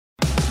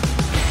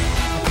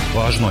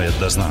Važno je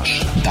da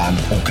znaš. Dan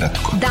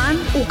ukratko. Dan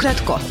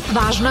ukratko.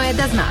 Važno je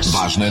da znaš.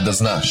 Važno je da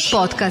znaš.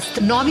 Podcast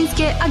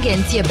novinske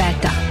agencije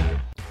Beta.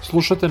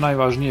 Slušate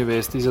najvažnije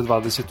vesti za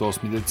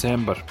 28.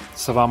 decembar.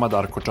 Sa vama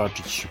Darko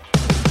Čačić.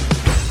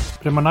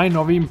 Prema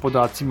najnovijim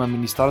podacima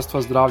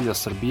Ministarstva zdravlja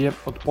Srbije,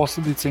 od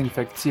posljedice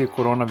infekcije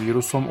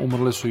koronavirusom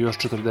umrle su još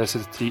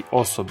 43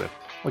 osobe.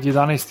 Od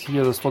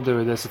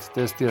 11.190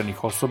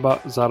 testiranih osoba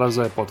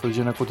zaraza je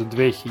potvrđena kod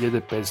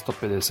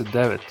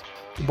 2.559.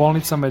 U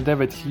bolnicama je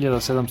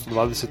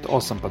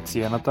 9.728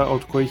 pacijenata,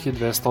 od kojih je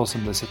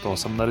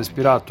 288 na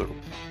respiratoru.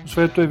 U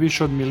svetu je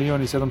više od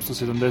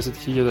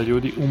 1.770.000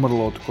 ljudi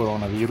umrlo od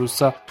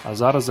koronavirusa, a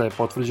zaraza je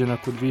potvrđena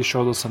kod više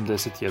od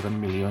 81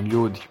 milion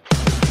ljudi.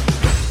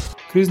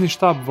 Krizni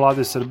štab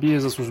vlade Srbije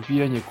za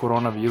suzbijanje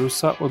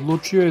koronavirusa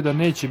odlučio je da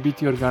neće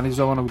biti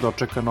organizovanog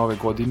dočeka nove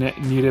godine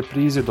ni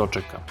reprize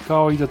dočeka,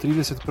 kao i da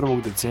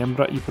 31.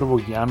 decembra i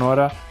 1.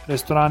 januara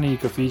restorani i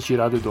kafići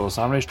rade do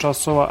 18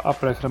 časova, a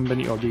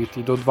prehrambeni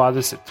objekti do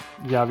 20,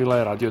 javila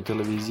je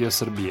Radio-televizija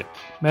Srbije.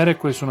 Mere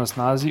koje su na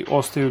snazi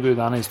ostaju do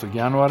 11.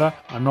 januara,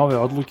 a nove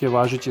odluke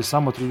važiće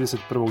samo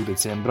 31.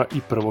 decembra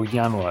i 1.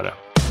 januara.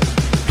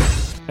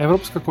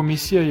 Evropska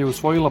komisija je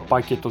usvojila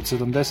paket od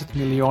 70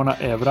 miliona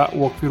evra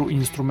u okviru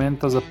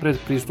instrumenta za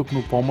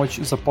predpristupnu pomoć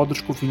za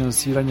podršku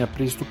finansiranja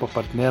pristupa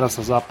partnera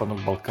sa Zapadnog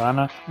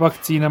Balkana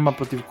vakcinama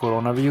protiv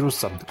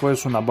koronavirusa, koje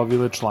su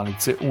nabavile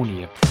članice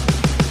Unije.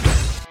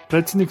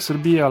 Predsjednik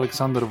Srbije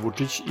Aleksandar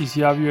Vučić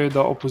izjavio je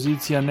da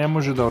opozicija ne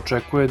može da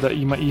očekuje da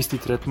ima isti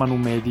tretman u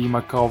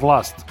medijima kao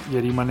vlast,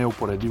 jer ima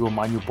neuporedivo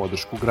manju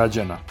podršku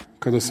građana.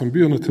 Kada sam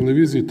bio na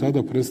televiziji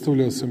tada,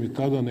 predstavljao sam i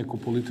tada neku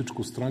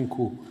političku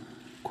stranku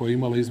koja je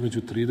imala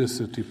između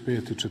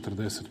 35 i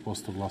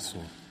 40%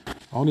 glasova.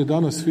 A oni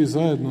danas svi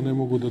zajedno ne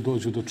mogu da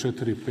dođu do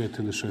 4, 5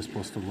 ili 6%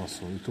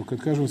 glasova. I to kad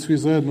kažem svi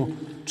zajedno,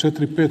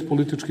 4-5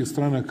 političkih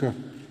stranaka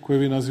koje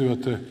vi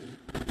nazivate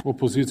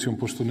opozicijom,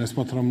 pošto ne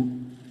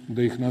smatram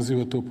da ih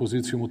nazivate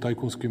opozicijom u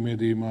tajkunskim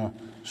medijima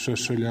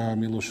Šešelja,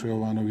 Miloša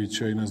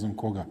Jovanovića i ne znam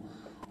koga.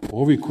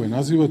 Ovi koje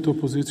nazivate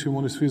opozicijom,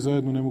 oni svi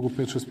zajedno ne mogu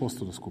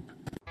 5-6% da skupe.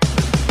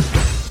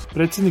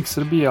 Predsjednik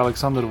Srbije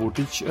Aleksandar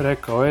Vučić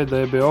rekao je da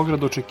je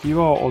Beograd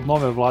očekivao od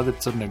nove vlade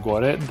Crne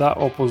Gore da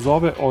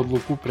opozove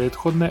odluku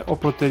prethodne o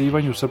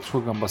proterivanju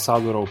srpskog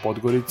ambasadora u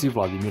Podgorici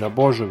Vladimira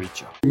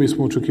Božovića. Mi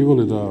smo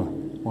očekivali da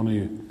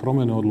oni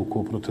promene odluku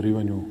o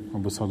proterivanju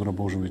ambasadora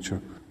Božovića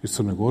iz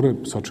Crne Gore.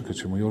 Sačekat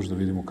ćemo još da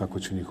vidimo kakva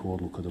će njihova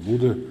odluka da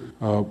bude.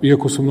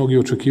 Iako su mnogi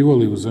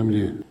očekivali u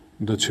zemlji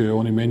da će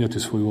oni menjati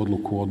svoju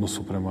odluku u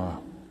odnosu prema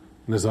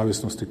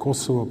nezavisnosti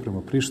Kosova,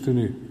 prema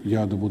Prištini,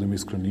 ja da budem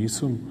iskren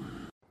nisam.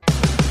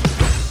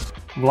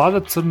 Vlada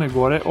Crne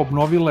Gore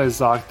obnovila je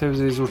zahtev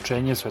za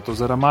izručenje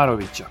Svetozara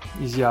Marovića,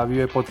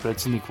 izjavio je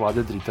potpredsjednik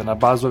vlade Dritan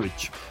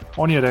Abazović.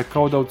 On je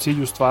rekao da u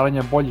cilju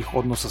stvaranja boljih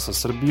odnosa sa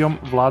Srbijom,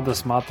 vlada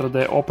smatra da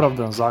je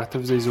opravdan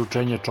zahtev za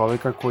izručenje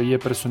čoveka koji je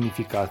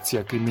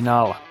personifikacija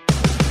kriminala.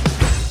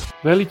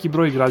 Veliki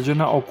broj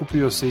građana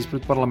okupio se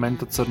ispred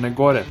parlamenta Crne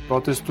Gore,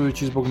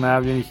 protestujući zbog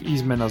najavljenih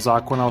izmena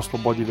zakona o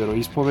slobodi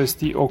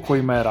veroispovesti, o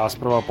kojima je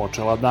rasprava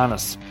počela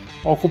danas.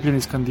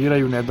 Okupljeni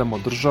skandiraju "Ne damo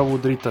državu",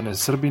 "Dritane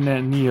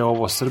Srbine", "Nije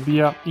ovo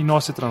Srbija" i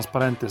nose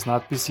transparente s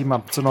natpisima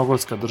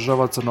 "Crnogorska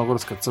država,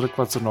 Crnogorska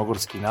crkva,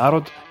 crnogorski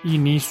narod" i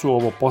 "Nisu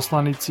ovo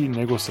poslanici,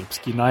 nego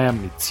srpski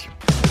najamnici".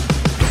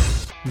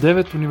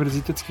 9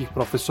 univerzitetskih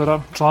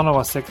profesora,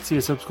 članova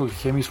sekcije Srpskog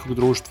hemijskog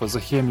društva za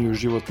hemiju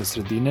životne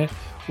sredine,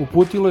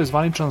 uputilo je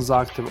zvaničan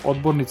zahtev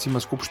odbornicima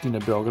Skupštine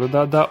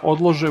Beograda da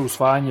odlože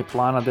usvajanje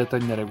plana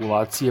detaljne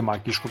regulacije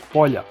Makiškog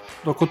polja,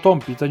 dok o tom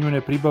pitanju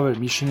ne pribave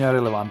mišljenja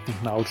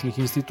relevantnih naučnih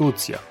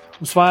institucija.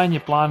 Usvajanje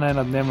plana je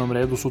na dnevnom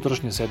redu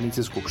sutrašnje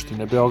sednice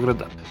Skupštine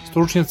Beograda.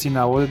 Stručnjaci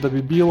navode da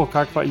bi bilo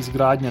kakva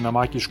izgradnja na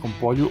Makiškom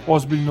polju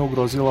ozbiljno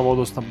ugrozila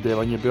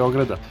vodosnabdevanje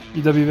Beograda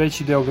i da bi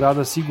veći deo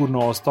grada sigurno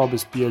ostao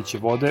bez pijaće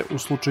vode u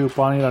slučaju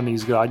planirane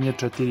izgradnje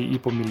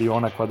 4,5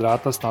 miliona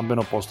kvadrata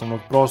stambeno-poslovnog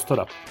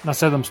prostora na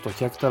 700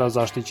 hektara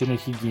zaštićene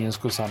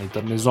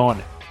higijensko-sanitarne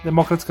zone.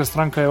 Demokratska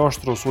stranka je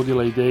oštro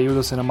osudila ideju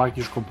da se na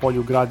Makiškom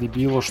polju gradi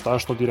bilo šta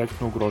što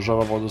direktno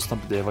ugrožava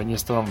vodosnabdevanje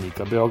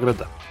stanovnika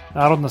Beograda.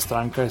 Narodna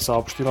stranka je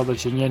saopštila da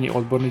će njeni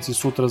odbornici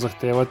sutra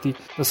zahtevati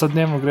da sa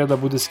dnevnog reda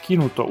bude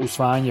skinuto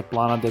usvajanje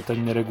plana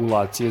detaljne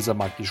regulacije za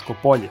Makiško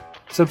polje.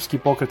 Srpski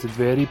pokret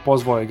Dveri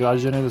pozvao je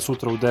građane da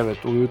sutra u 9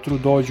 ujutru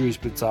dođu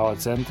ispred Sava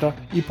centra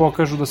i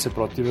pokažu da se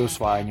protive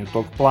usvajanju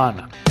tog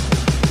plana.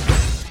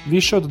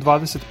 Više od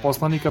 20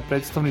 poslanika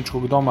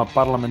predstavničkog doma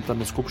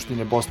Parlamentarne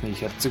skupštine Bosne i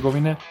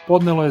Hercegovine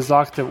podnelo je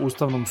zahtev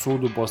Ustavnom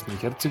sudu Bosne i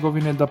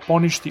Hercegovine da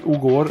poništi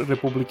ugovor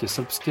Republike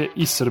Srpske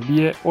i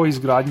Srbije o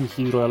izgradnji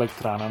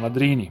hidroelektrana na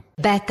Drini.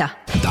 Beta.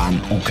 Dan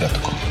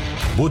ukratko.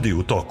 Budi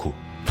u toku.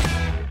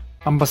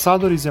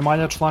 Ambasadori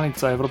zemalja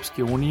članica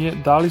Evropske unije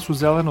dali su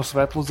zeleno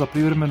svetlo za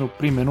privremenu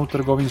primjenu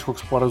trgovinskog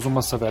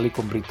sporazuma sa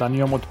Velikom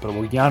Britanijom od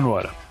 1.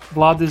 januara.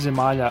 Vlade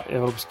zemalja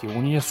Evropske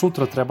unije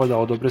sutra treba da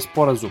odobre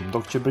sporazum,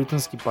 dok će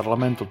britanski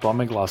parlament o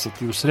tome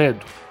glasati u sredu.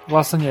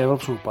 Glasanje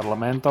Evropskog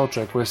parlamenta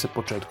očekuje se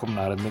početkom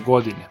naredne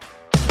godine.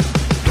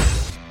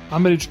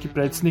 Američki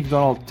predsjednik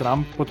Donald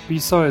Trump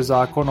potpisao je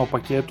zakon o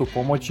paketu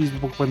pomoći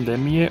zbog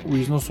pandemije u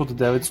iznosu od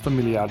 $900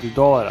 milijardi,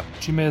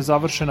 čime je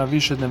završena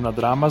višednevna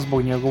drama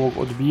zbog njegovog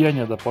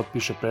odbijanja da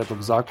potpiše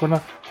predlog zakona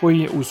koji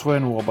je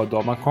usvojen u oba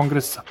doma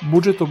Kongresa.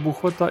 Budžet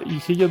obuhvata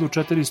i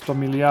 $1400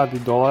 milijardi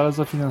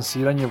za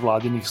finansiranje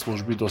vladinih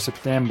službi do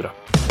septembra.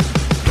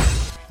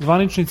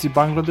 Zvaničnici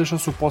Bangladeša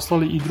su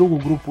poslali i drugu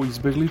grupu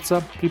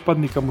izbeglica,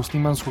 pripadnika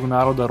muslimanskog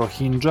naroda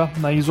Rohingya,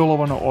 na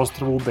izolovano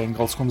ostrvo u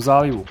Bengalskom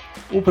zalivu,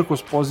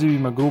 uprkos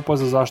pozivima grupa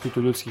za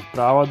zaštitu ljudskih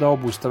prava da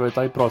obustave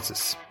taj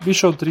proces.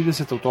 Više od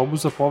 30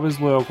 autobusa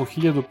povezlo je oko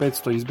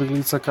 1500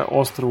 izbeglica ka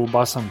ostrvu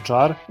Basan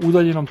Char,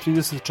 udaljenom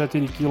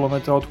 34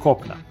 km od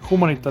kopna.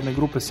 Humanitarne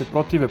grupe se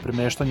protive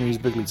premeštanju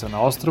izbeglica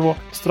na ostrvo,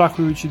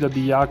 strahujući da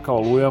bi jaka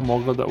oluja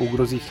mogla da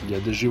ugrozi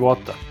hiljade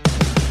života.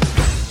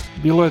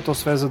 Bilo je to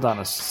sve za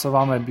danas. Sa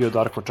vama je bio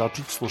Darko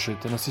Čačić,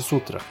 slušajte nas i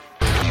sutra.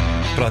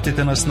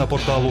 Pratite nas na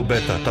portalu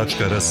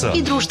beta.rs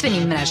I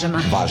društvenim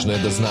mrežama. Važno je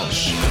da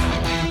znaš.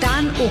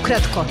 Dan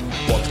ukratko.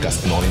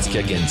 Podcast novinske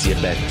agencije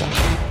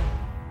Beta.